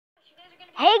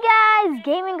Hey guys,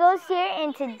 GamingGhost here,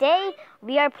 and today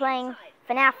we are playing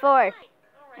FNAF 4.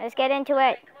 Let's get into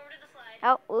it.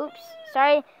 Oh, oops.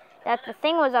 Sorry that the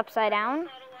thing was upside down.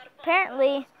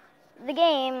 Apparently, the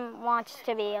game wants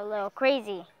to be a little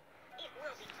crazy.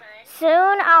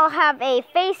 Soon I'll have a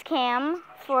face cam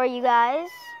for you guys.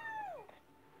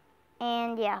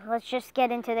 And yeah, let's just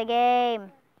get into the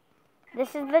game.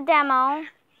 This is the demo.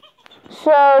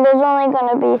 So there's only going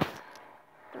to be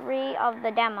 3 of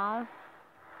the demo.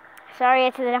 Sorry,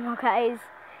 it's the demo, guys.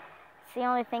 It's the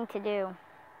only thing to do.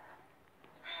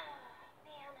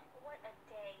 Man, what a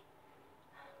day.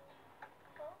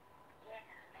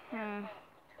 Hmm.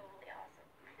 Totally awesome.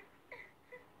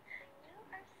 You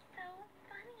are so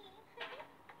funny.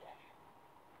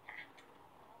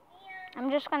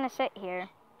 I'm just gonna sit here.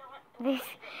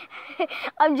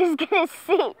 I'm just gonna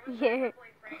sit here.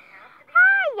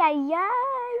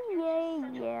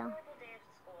 Yeah.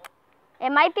 It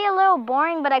might be a little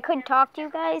boring, but I could talk to you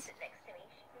guys.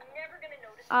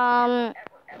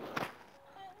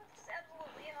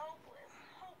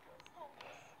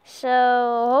 So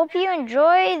hope you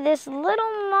enjoy this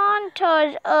little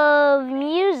montage of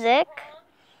music.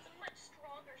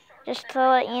 Just to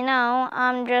let you know,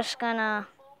 I'm just gonna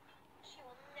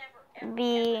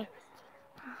be,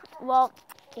 well,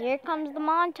 here comes the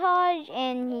montage,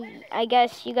 and I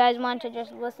guess you guys want to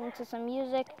just listen to some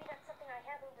music.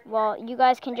 Well, you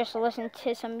guys can just listen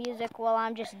to some music while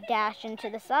I'm just dashing to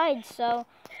the side, so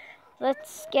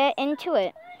let's get into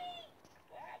it.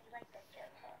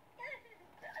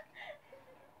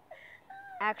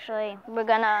 Actually,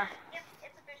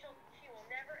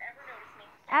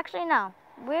 no.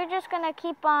 We're just gonna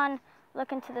keep on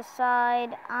looking to the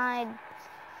side.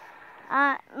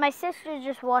 My sister's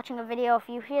just watching a video. If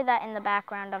you hear that in the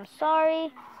background, I'm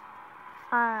sorry.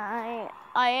 I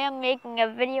am making a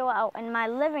video out in my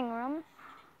living room.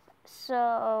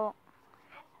 So,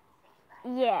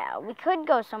 yeah, we could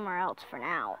go somewhere else for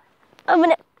now. I'm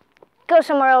gonna go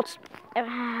somewhere else.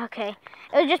 Okay.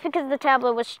 It was just because this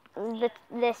tablet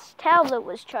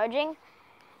was charging.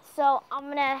 So, I'm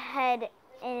gonna head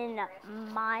in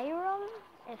my room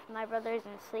if my brother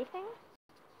isn't sleeping.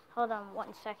 Hold on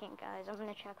 1 second, guys. I'm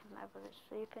gonna check if my brother's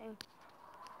sleeping.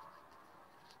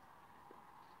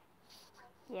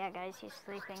 Yeah, guys, he's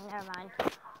sleeping. Never mind.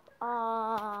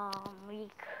 We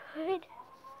could.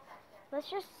 Let's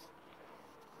just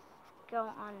go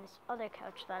on this other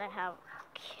couch that I have.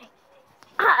 Okay.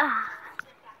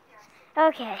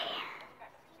 Okay.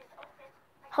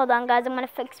 Hold on, guys. I'm gonna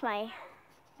fix my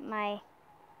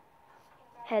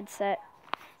headset.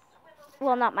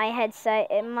 Well, not my headset.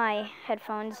 My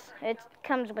headphones. It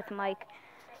comes with mic.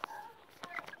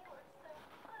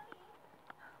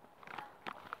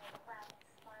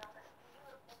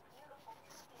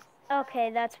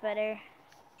 Okay, that's better.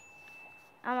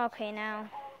 I'm okay now.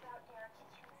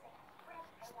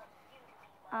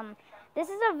 This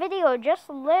is a video just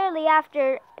literally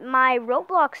after my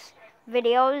Roblox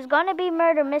video. It was gonna be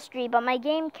murder mystery, but my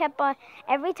game kept on,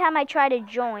 every time I try to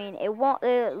join, it won't,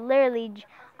 literally,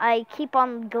 I keep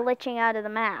on glitching out of the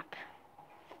map.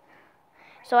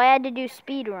 So I had to do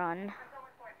speed run.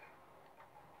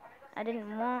 I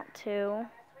didn't want to.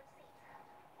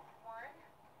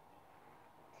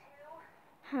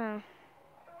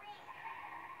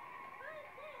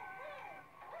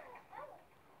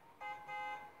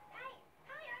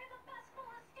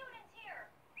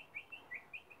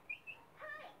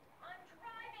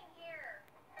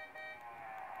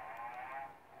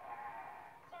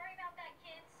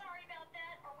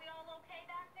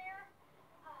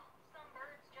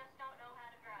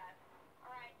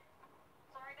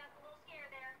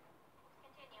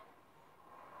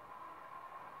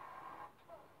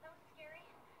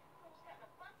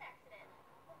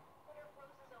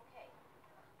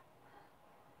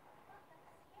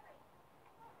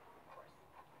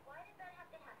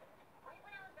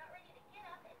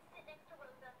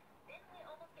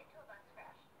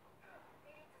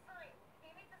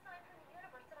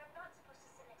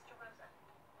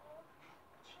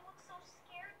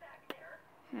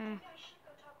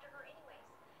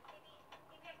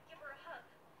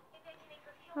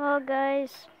 Well,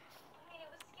 guys,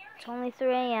 it's only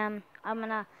 3 a.m. I'm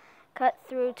gonna cut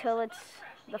through till it's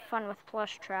the Fun with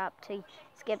Plush trap to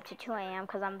skip to 2 a.m.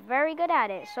 because I'm very good at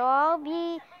it. So I'll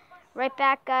be right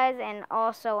back, guys, and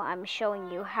also I'm showing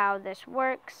you how this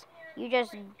works. You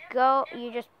just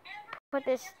put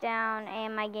this down,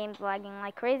 and my game's lagging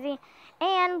like crazy.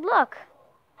 And look,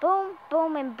 boom,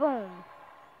 boom, and boom.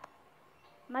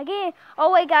 My game.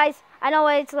 Oh wait, guys, I know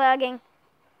why it's lagging.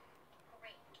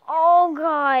 Oh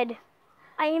God,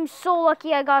 I am so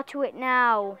lucky I got to it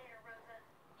now.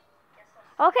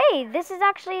 Okay, this is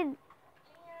actually...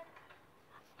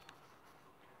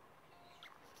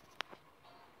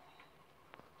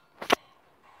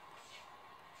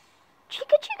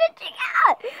 Chica, Chica,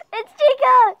 Chica! It's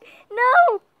Chica!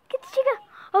 No! It's Chica!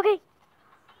 Okay.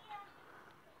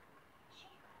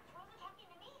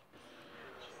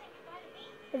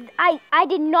 I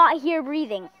did not hear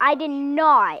breathing. I did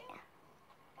not.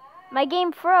 My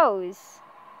game froze.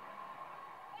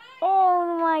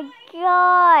 Oh my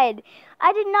god.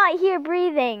 I did not hear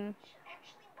breathing.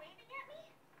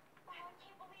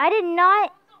 I did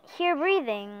not hear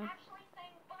breathing.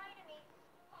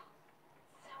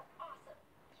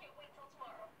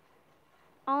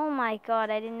 Oh my god,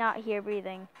 I did not hear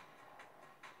breathing.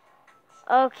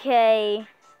 Okay.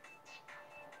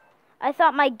 I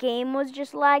thought my game was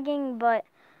just lagging, but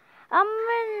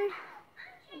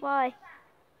why?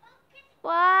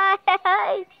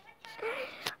 Why?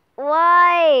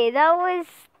 Why?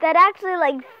 That actually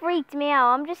like freaked me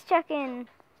out. I'm just checking.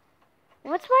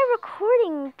 What's my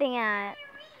recording thing at?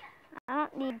 I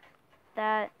don't need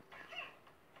that.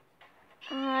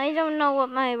 I don't know what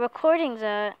my recording's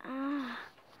at.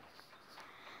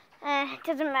 It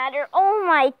doesn't matter. Oh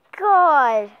my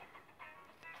god.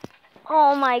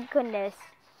 Oh my goodness.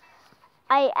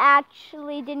 I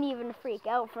actually didn't even freak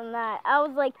out from that. I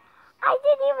was like, I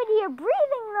didn't even hear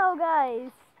breathing though,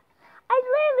 guys. I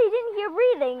literally didn't hear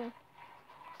breathing.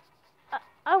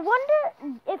 I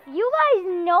wonder if you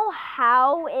guys know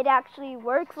how it actually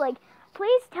works. Like,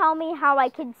 please tell me how I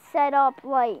can set up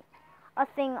like a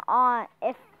thing on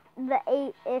if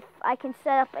I can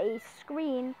set up a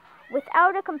screen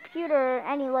without a computer,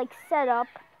 any like setup,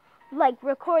 like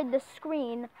record the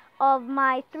screen of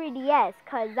my 3DS,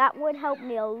 cause that would help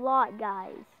me a lot,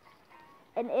 guys.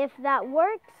 And if that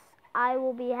works, I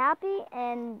will be happy,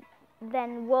 and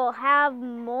then we'll have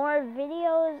more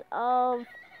videos of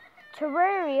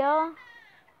Terraria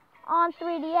on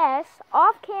 3DS.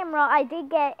 Off camera, I did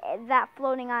get that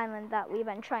floating island that we've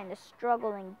been trying to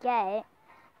struggle and get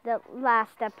the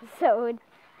last episode.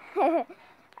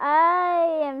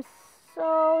 I am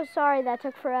so sorry that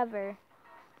took forever.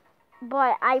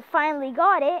 But I finally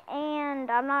got it,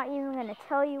 and I'm not even going to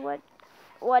tell you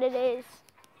what it is.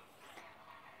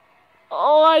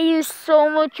 Oh, I used so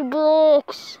much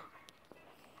blocks.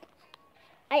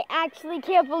 I actually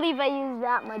can't believe I used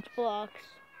that much blocks.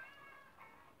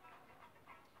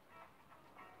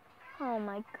 Oh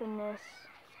my goodness.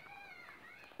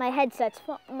 My headphones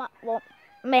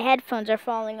are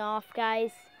falling off,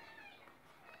 guys.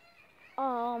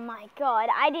 Oh my god,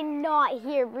 I did not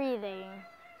hear breathing.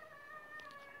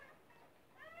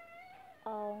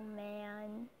 Oh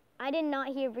man, I did not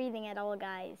hear breathing at all,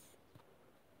 guys.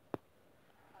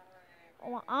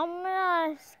 Well, I'm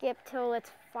gonna skip till it's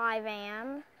 5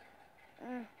 a.m.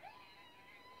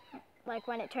 Like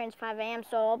when it turns 5 a.m.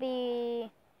 So I'll be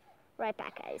right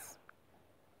back, guys.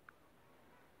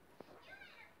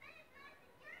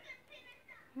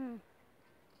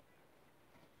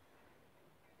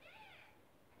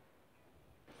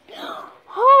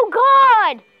 Oh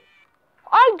God!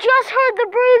 I just heard the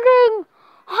breathing.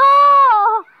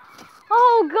 Oh!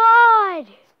 Oh God!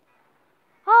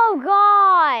 Oh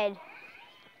God!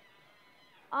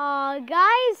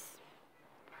 Guys,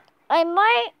 I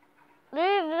might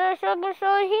leave this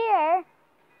episode here.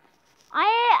 I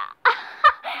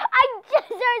just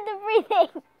heard the breathing.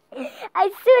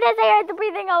 As soon as I heard the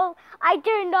breathing, I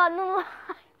turned on the light.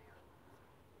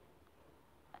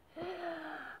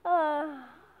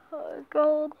 Oh,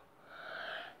 cold.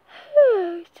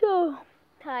 So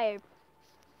tired.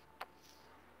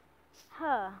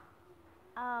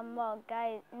 Well,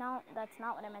 guys, no, that's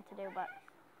not what I meant to do, but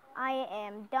I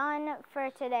am done for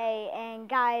today. And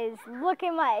guys, look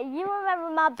at you remember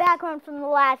my background from the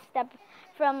last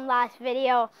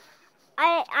video.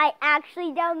 I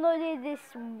actually downloaded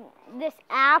this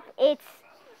app. It's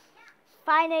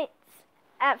Five Nights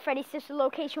at Freddy's Sister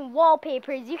Location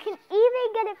wallpapers. You can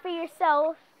even get it for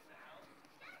yourself.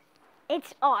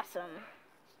 It's awesome.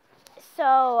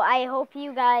 So I hope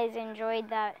you guys enjoyed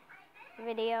that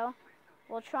video.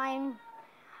 We'll try and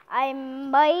I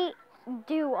might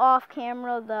do off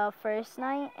camera the first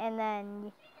night, and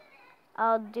then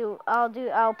I'll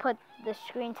put the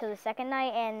screen to the second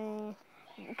night, and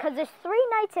because there's 3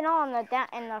 nights in all in the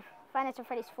Five Nights at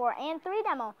Freddy's 4 and 3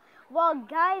 demo. Well,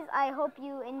 guys, I hope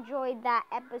you enjoyed that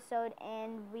episode,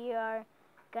 and we are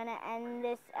gonna end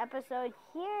this episode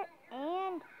here,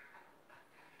 and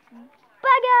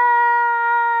bye, guys.